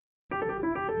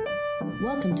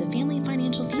Welcome to Family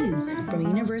Financial Feuds from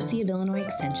University of Illinois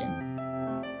Extension.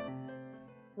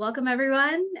 Welcome,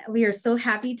 everyone. We are so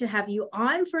happy to have you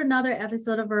on for another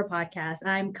episode of our podcast.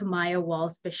 I'm Kamaya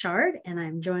Walls-Bichard, and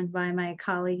I'm joined by my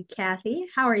colleague, Kathy.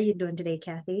 How are you doing today,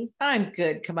 Kathy? I'm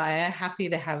good, Kamaya. Happy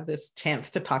to have this chance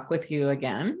to talk with you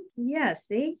again. Yes,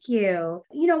 thank you.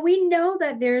 We know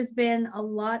that there's been a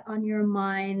lot on your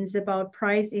minds about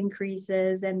price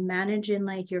increases and managing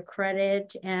your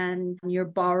credit and your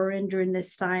borrowing during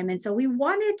this time. And so we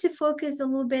wanted to focus a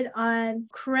little bit on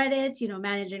credit,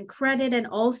 managing credit, and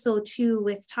also too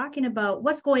with talking about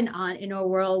what's going on in our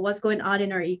world, what's going on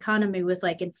in our economy with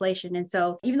inflation. And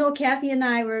so even though Kathy and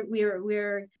I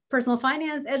we're personal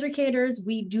finance educators,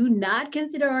 we do not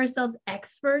consider ourselves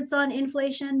experts on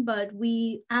inflation, but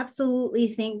we absolutely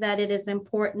think that it is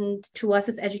important to us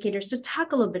as educators to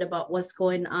talk a little bit about what's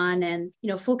going on and,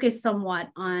 focus somewhat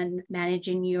on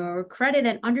managing your credit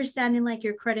and understanding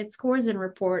your credit scores and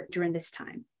report during this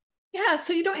time. Yeah.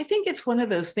 So, I think it's one of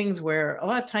those things where a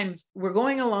lot of times we're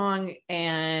going along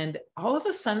and all of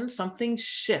a sudden something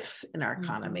shifts in our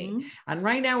economy. Mm-hmm. And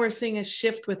right now we're seeing a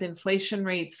shift with inflation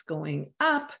rates going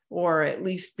up or at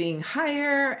least being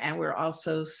higher. And we're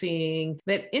also seeing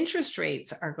that interest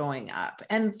rates are going up.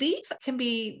 And these can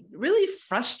be really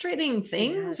frustrating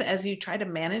things as you try to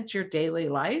manage your daily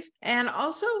life. And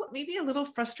also maybe a little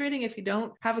frustrating if you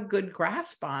don't have a good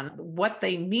grasp on what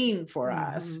they mean for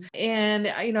us. And,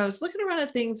 I was looking around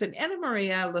at things, and Anna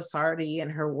Maria Lasardi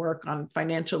and her work on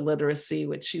financial literacy,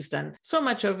 which she's done so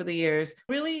much over the years,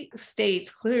 really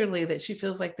states clearly that she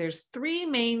feels like there's three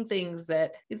main things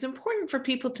that it's important for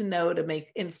people to know to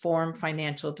make informed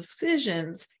financial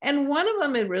decisions. And one of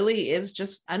them, it really is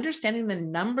just understanding the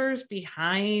numbers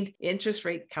behind interest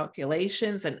rate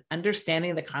calculations and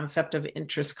understanding the concept of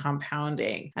interest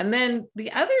compounding. And then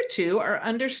the other two are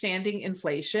understanding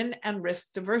inflation and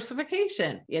risk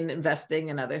diversification in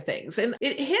investing and other things. And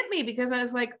it hit me because I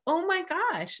was like, oh my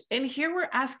gosh. And here we're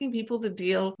asking people to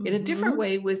deal in a different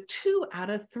way with 2 out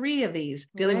of 3 of these,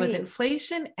 dealing with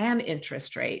inflation and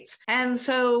interest rates. And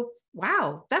so,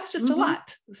 wow, that's just a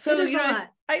lot. So,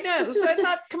 I know. So I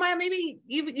thought, Kamaya, maybe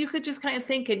you could just kind of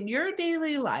think in your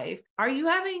daily life, are you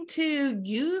having to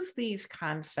use these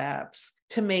concepts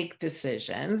to make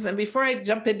decisions? And before I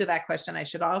jump into that question, I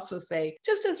should also say,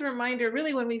 just as a reminder,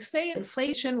 really, when we say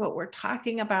inflation, what we're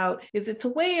talking about is it's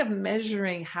a way of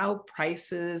measuring how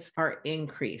prices are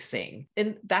increasing.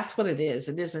 And that's what it is.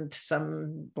 It isn't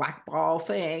some black ball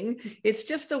thing. It's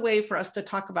just a way for us to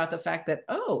talk about the fact that,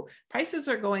 prices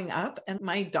are going up and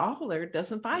my dollar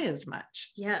doesn't buy as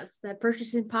much. Yes, that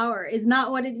purchasing power is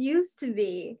not what it used to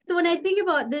be. So when I think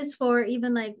about this for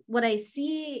even what I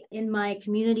see in my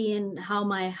community and how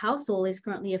my household is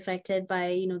currently affected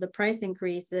by, the price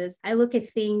increases, I look at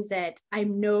things that I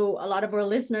know a lot of our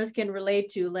listeners can relate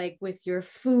to, with your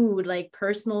food,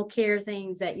 personal care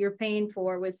things that you're paying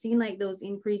for, with seeing those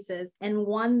increases. And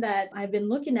one that I've been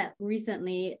looking at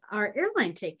recently are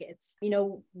airline tickets.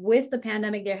 With the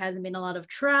pandemic, there hasn't been a lot of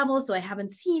travel, so I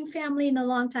haven't seen family in a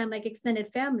long time, extended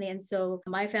family. And so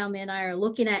my family and I are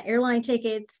looking at airline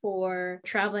tickets for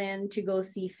traveling to go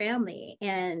see family.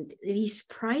 And these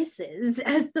prices,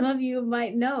 as some of you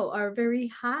might know, are very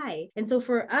high. And so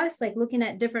for us, looking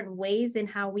at different ways in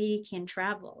how we can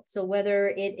travel. So whether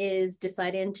it is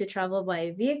deciding to travel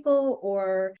by vehicle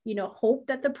or, hope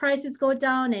that the prices go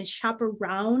down and shop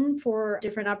around for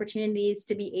different opportunities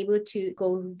to be able to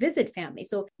go visit family.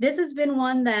 So this has been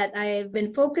one that I've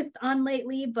been focused on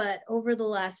lately, but over the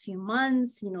last few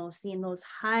months, seeing those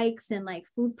hikes in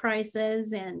food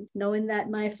prices and knowing that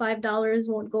my $5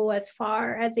 won't go as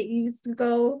far as it used to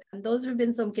go. Those have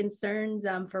been some concerns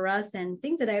for us and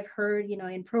things that I've heard,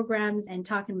 in programs and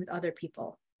talking with other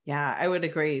people. Yeah, I would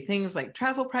agree. Things like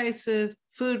travel prices,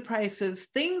 food prices,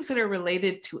 things that are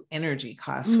related to energy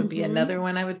costs would be another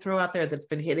one I would throw out there that's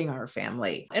been hitting our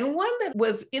family. And one that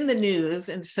was in the news,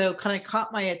 and so kind of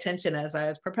caught my attention as I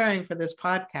was preparing for this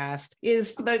podcast,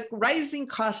 is the rising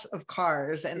costs of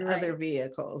cars and other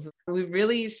vehicles. We've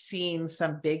really seen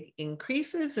some big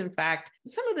increases. In fact,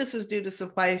 some of this is due to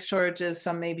supply shortages,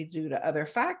 some may be due to other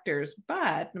factors,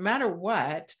 but no matter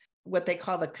what they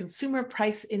call the Consumer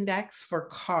Price Index for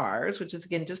cars, which is,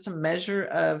 again, just a measure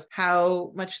of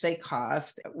how much they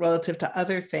cost relative to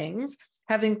other things,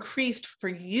 have increased for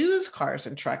used cars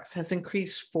and trucks, has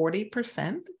increased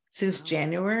 40% since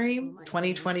January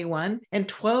 2021 and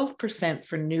 12%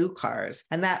 for new cars.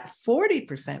 And that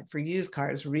 40% for used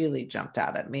cars really jumped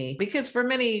out at me because for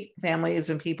many families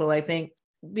and people, I think,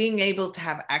 being able to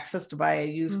have access to buy a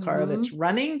used car that's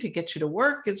running to get you to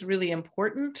work is really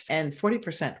important. And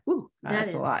 40%,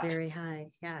 that's a lot. Very high.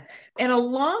 Yes. And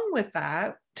along with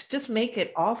that, to just make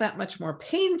it all that much more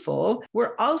painful,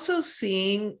 we're also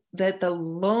seeing that the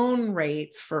loan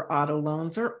rates for auto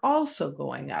loans are also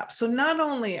going up. So not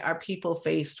only are people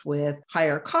faced with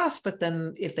higher costs, but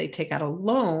then if they take out a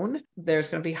loan, there's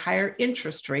going to be higher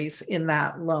interest rates in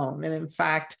that loan. And in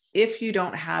fact, if you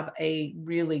don't have a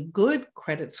really good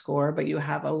credit score, but you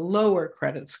have a lower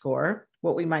credit score,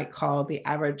 what we might call the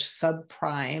average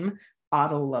subprime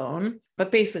auto loan,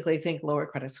 but basically think lower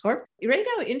credit score. Right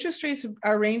now, interest rates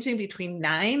are ranging between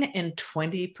 9 and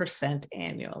 20%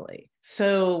 annually.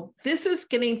 So this is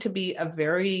getting to be a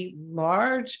very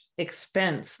large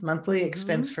expense, monthly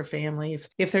expense for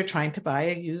families if they're trying to buy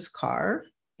a used car.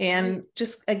 And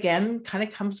just again, kind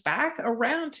of comes back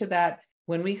around to that.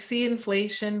 When we see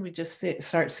inflation, we just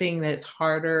start seeing that it's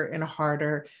harder and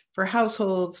harder for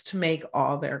households to make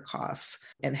all their costs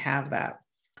and have that.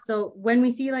 So when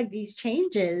we see like these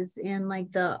changes in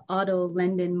like the auto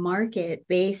lending market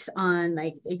based on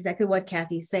like exactly what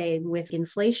Kathy's saying with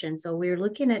inflation. So we're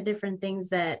looking at different things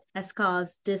that has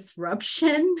caused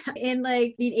disruption in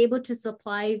like being able to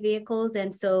supply vehicles.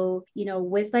 And so, you know,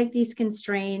 with like these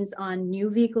constraints on new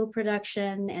vehicle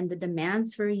production and the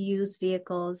demands for used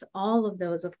vehicles, all of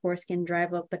those, of course, can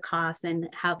drive up the cost and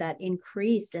have that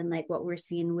increase in like what we're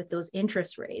seeing with those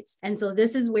interest rates. And so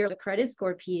this is where the credit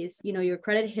score piece, you know, your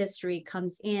credit history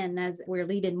comes in as we're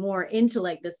leading more into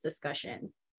like this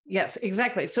discussion. Yes,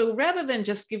 exactly. So rather than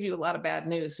just give you a lot of bad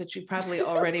news that you probably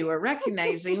already were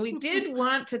recognizing, we did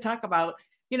want to talk about,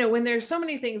 you know, when there's so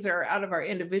many things that are out of our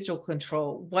individual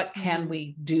control, what can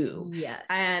we do? Yes.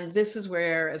 And this is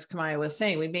where, as Kamaya was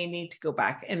saying, we may need to go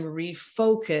back and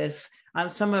refocus on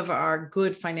some of our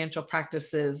good financial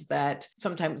practices that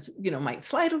sometimes, you know, might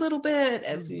slide a little bit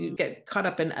as you get caught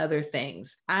up in other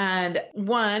things. And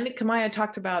one, Kamaya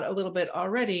talked about a little bit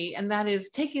already, and that is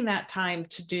taking that time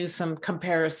to do some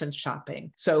comparison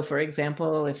shopping. So for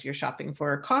example, if you're shopping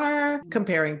for a car,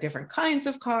 comparing different kinds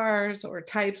of cars or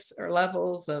types or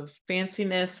levels of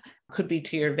fanciness could be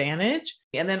to your advantage.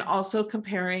 And then also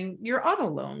comparing your auto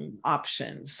loan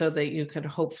options so that you could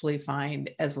hopefully find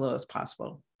as low as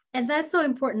possible. And that's so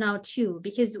important now too,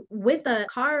 because with the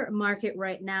car market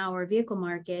right now or vehicle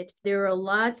market, there are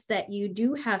lots that you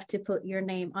do have to put your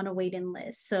name on a waiting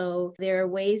list. So there are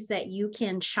ways that you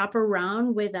can shop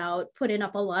around without putting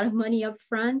up a lot of money up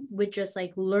front, with just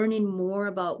like learning more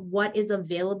about what is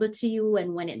available to you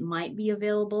and when it might be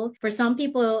available. For some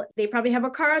people, they probably have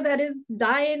a car that is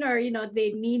dying, or, you know,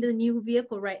 they need a new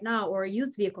vehicle right now or a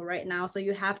used vehicle right now. So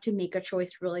you have to make a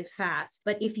choice really fast.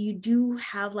 But if you do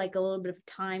have like a little bit of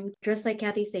time, just like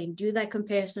Kathy's saying, do that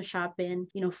comparison shopping,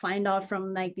 you know, find out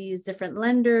from like these different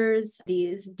lenders,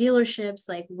 these dealerships,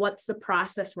 like what's the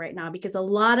process right now, because a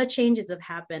lot of changes have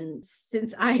happened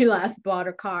since I last bought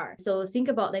a car. So think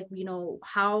about like, you know,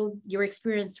 how your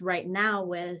experience right now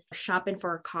with shopping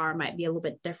for a car might be a little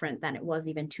bit different than it was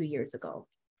even 2 years ago.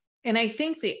 And I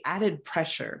think the added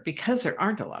pressure, because there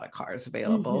aren't a lot of cars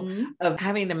available, of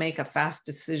having to make a fast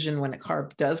decision when a car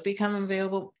does become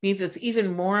available, means it's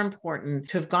even more important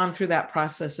to have gone through that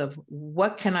process of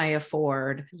what can I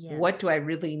afford? Yes. What do I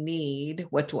really need?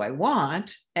 What do I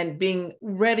want? And being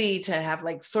ready to have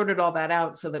like sorted all that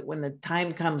out so that when the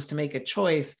time comes to make a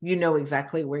choice, you know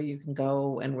exactly where you can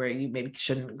go and where you maybe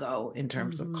shouldn't go in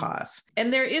terms of costs.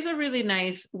 And there is a really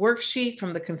nice worksheet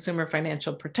from the Consumer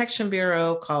Financial Protection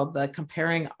Bureau called the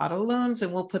Comparing Auto Loans.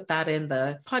 And we'll put that in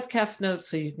the podcast notes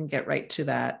so you can get right to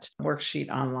that worksheet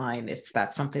online if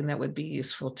that's something that would be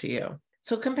useful to you.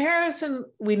 So comparison,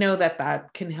 we know that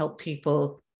that can help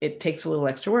people. It takes a little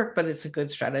extra work, but it's a good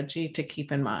strategy to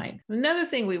keep in mind. Another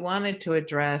thing we wanted to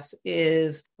address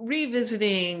is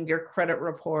revisiting your credit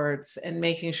reports and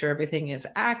making sure everything is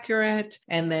accurate,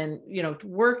 and then, you know,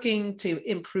 working to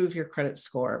improve your credit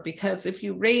score. Because if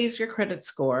you raise your credit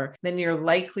score, then you're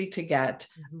likely to get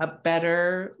a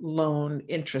better loan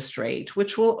interest rate,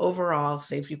 which will overall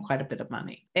save you quite a bit of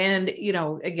money. And, you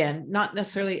know, again, not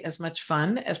necessarily as much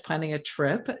fun as planning a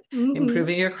trip,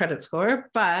 improving your credit score,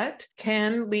 but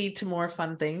can lead to more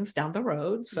fun things down the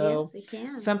road. So yes, it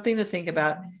can. Something to think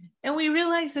about. And we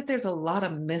realize that there's a lot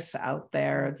of myths out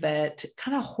there that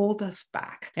kind of hold us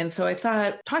back. And so I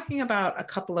thought talking about a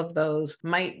couple of those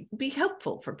might be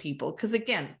helpful for people, because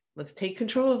again, let's take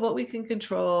control of what we can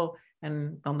control,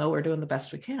 and they'll know we're doing the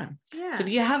best we can. Yeah. So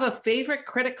do you have a favorite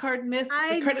credit card myth?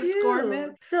 I credit do. score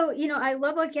myth? So, you know, I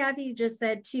love what Kathy just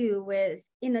said too, with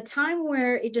in a time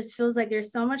where it just feels like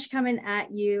there's so much coming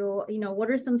at you, what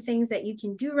are some things that you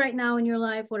can do right now in your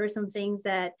life? What are some things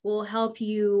that will help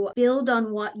you build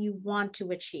on what you want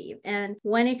to achieve? And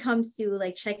when it comes to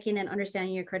like checking and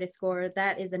understanding your credit score,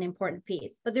 that is an important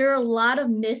piece. But there are a lot of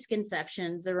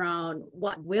misconceptions around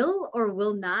what will or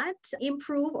will not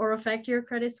improve or affect your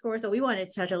credit score. So we wanted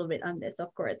to touch a little bit on this,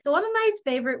 of course. So one of my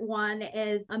favorite one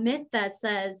is a myth that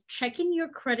says checking your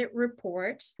credit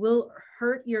report will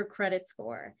hurt your credit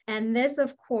score. And this,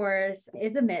 of course,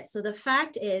 is a myth. So the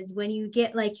fact is, when you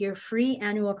get like your free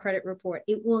annual credit report,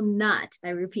 it will not, I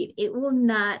repeat, it will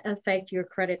not affect your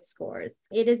credit scores.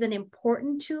 It is an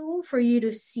important tool for you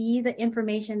to see the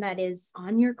information that is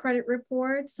on your credit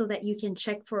report so that you can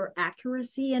check for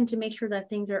accuracy and to make sure that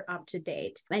things are up to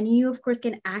date. And you, of course,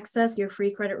 can access your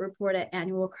free credit report at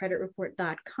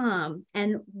annualcreditreport.com.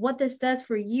 And what this does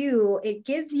for you, it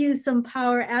gives you some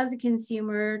power as a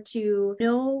consumer to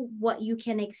know what you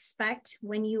can expect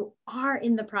when you are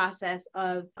in the process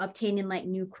of obtaining like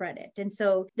new credit. And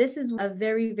so this is a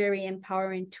very, very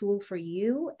empowering tool for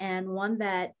you, and one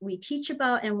that we teach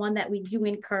about and one that we do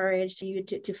encourage you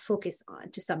to focus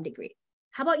on to some degree.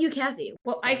 How about you, Kathy?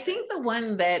 Well, I think the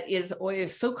one that is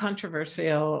always so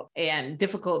controversial and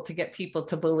difficult to get people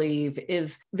to believe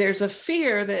is there's a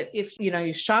fear that if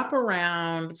you shop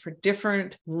around for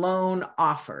different loan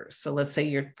offers. So let's say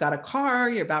you've got a car,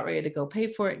 you're about ready to go pay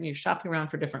for it, and you're shopping around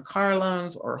for different car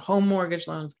loans or home mortgage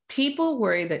loans. People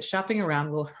worry that shopping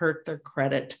around will hurt their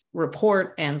credit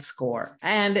report and score,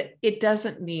 and it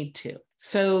doesn't need to.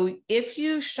 So if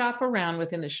you shop around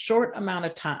within a short amount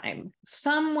of time,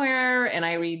 somewhere, and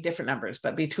I read different numbers,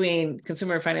 but between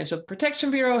Consumer Financial Protection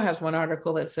Bureau has one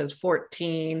article that says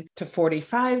 14 to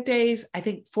 45 days. I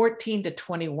think 14 to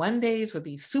 21 days would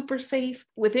be super safe.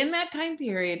 Within that time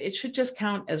period, it should just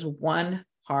count as one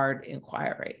hard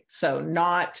inquiry. So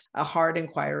not a hard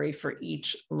inquiry for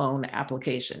each loan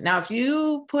application. Now, if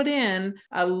you put in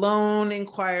a loan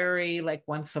inquiry like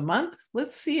once a month,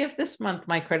 let's see if this month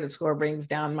my credit score brings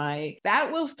down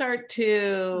that will start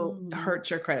to hurt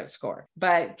your credit score.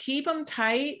 But keep them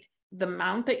tight. The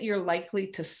amount that you're likely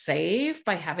to save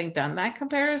by having done that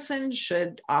comparison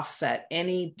should offset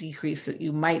any decrease that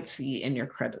you might see in your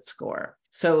credit score.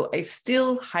 So I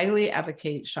still highly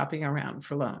advocate shopping around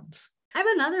for loans. I have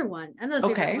another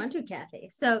favorite one too, Kathy.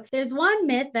 So there's one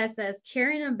myth that says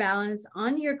carrying a balance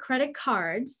on your credit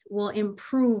cards will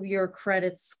improve your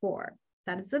credit score.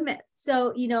 That is a myth.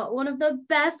 So, one of the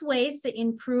best ways to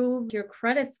improve your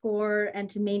credit score and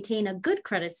to maintain a good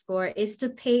credit score is to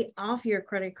pay off your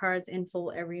credit cards in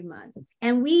full every month.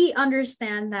 And we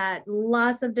understand that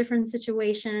lots of different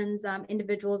situations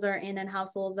individuals are in and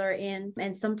households are in.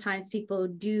 And sometimes people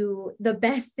do the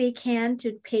best they can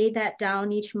to pay that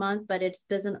down each month, but it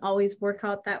doesn't always work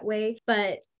out that way.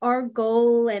 But our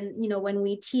goal, and when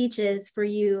we teach, is for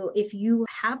you, if you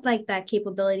have like that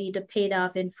capability to pay it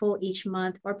off in full each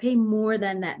month or pay more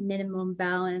than that minimum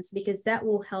balance, because that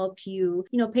will help you,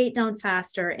 pay it down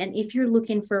faster. And if you're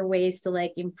looking for ways to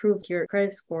like improve your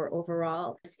credit score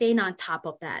overall, staying on top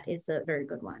of that is a very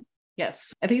good one.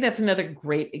 Yes, I think that's another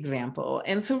great example.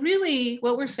 And so really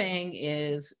what we're saying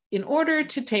is, in order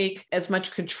to take as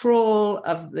much control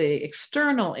of the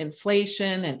external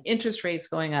inflation and interest rates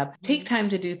going up, take time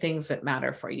to do things that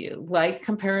matter for you, like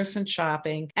comparison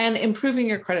shopping and improving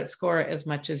your credit score as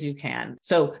much as you can.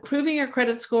 So improving your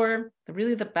credit score,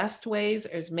 really the best ways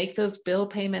is make those bill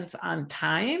payments on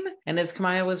time. And as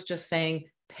Kamaya was just saying,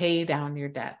 pay down your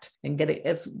debt and get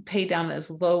it pay down as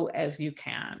low as you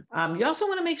can. You also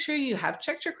want to make sure you have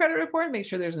checked your credit report, make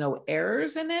sure there's no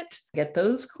errors in it, get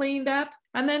those cleaned up.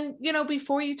 And then,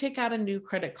 before you take out a new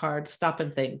credit card, stop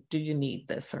and think, do you need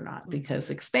this or not? Because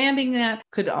expanding that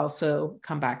could also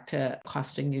come back to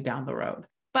costing you down the road.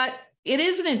 But it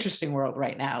is an interesting world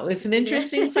right now. It's an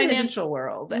interesting financial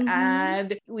world.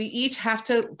 And we each have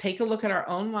to take a look at our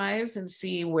own lives and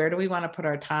see, where do we want to put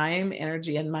our time,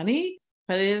 energy, and money?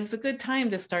 But it is a good time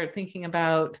to start thinking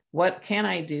about, what can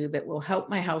I do that will help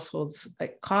my household's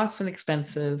costs and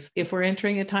expenses if we're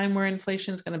entering a time where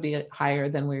inflation is going to be higher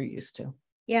than we're used to.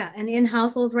 Yeah. And in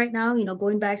households right now,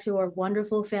 going back to our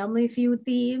wonderful Family Feud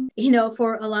theme,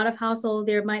 for a lot of households,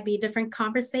 there might be different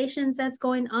conversations that's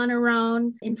going on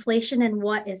around inflation and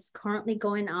what is currently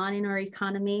going on in our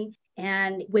economy.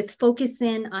 And with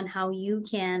focusing on how you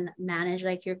can manage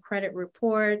like your credit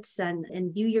reports and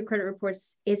view your credit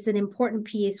reports, it's an important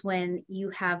piece when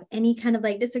you have any kind of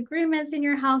like disagreements in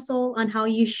your household on how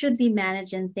you should be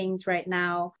managing things right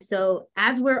now. So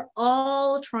as we're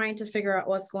all trying to figure out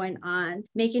what's going on,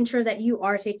 making sure that you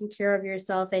are taking care of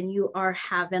yourself and you are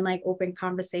having like open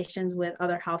conversations with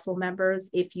other household members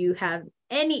if you have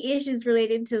any issues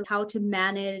related to how to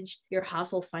manage your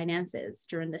household finances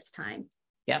during this time.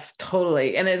 Yes,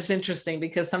 totally. And it's interesting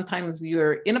because sometimes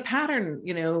you're in a pattern.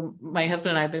 My husband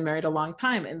and I have been married a long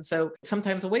time. And so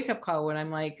sometimes a wake-up call when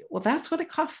I'm like, well, that's what it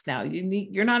costs now.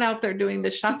 You're not out there doing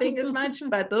the shopping as much,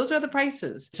 but those are the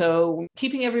prices. So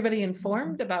keeping everybody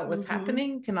informed about what's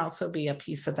happening can also be a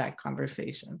piece of that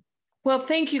conversation. Well,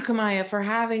 thank you, Kamaya, for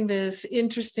having this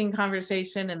interesting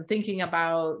conversation and thinking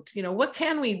about, what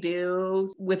can we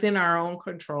do within our own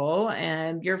control?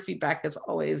 And your feedback is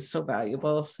always so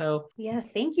valuable. So yeah,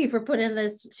 thank you for putting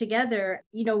this together.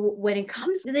 When it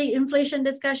comes to the inflation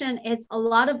discussion, it's a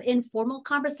lot of informal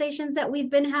conversations that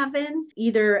we've been having,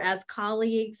 either as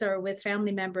colleagues or with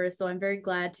family members. So I'm very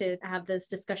glad to have this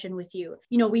discussion with you.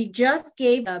 We just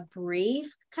gave a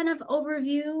brief kind of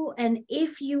overview. And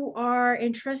if you are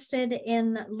interested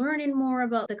in learning more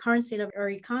about the current state of our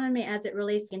economy as it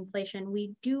relates to inflation,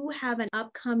 we do have an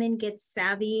upcoming Get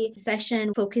Savvy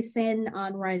session focusing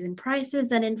on rising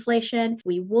prices and inflation.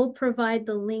 We will provide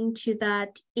the link to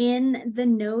that in the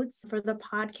notes for the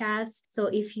podcast. So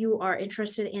if you are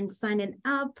interested in signing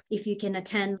up, if you can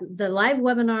attend the live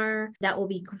webinar, that will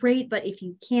be great. But if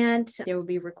you can't, there will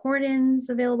be recordings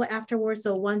available afterwards.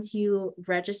 So once you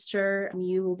register,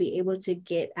 you will be able to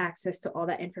get access to all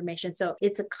that information. So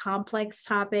it's a complex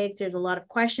topic. There's a lot of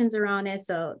questions around it.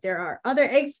 So there are other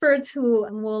experts who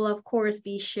will, of course,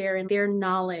 be sharing their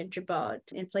knowledge about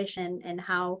inflation and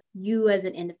how you as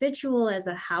an individual, as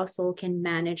a household can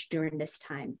manage during this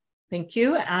time. Thank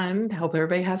you, and hope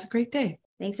everybody has a great day.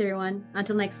 Thanks, everyone.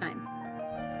 Until next time.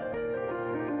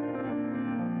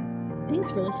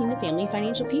 Thanks for listening to Family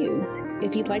Financial Feuds.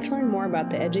 If you'd like to learn more about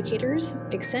the educators,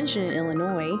 Extension in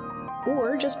Illinois,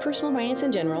 or just personal finance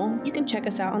in general, you can check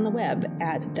us out on the web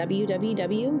at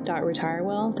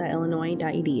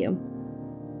www.retirewell.illinois.edu.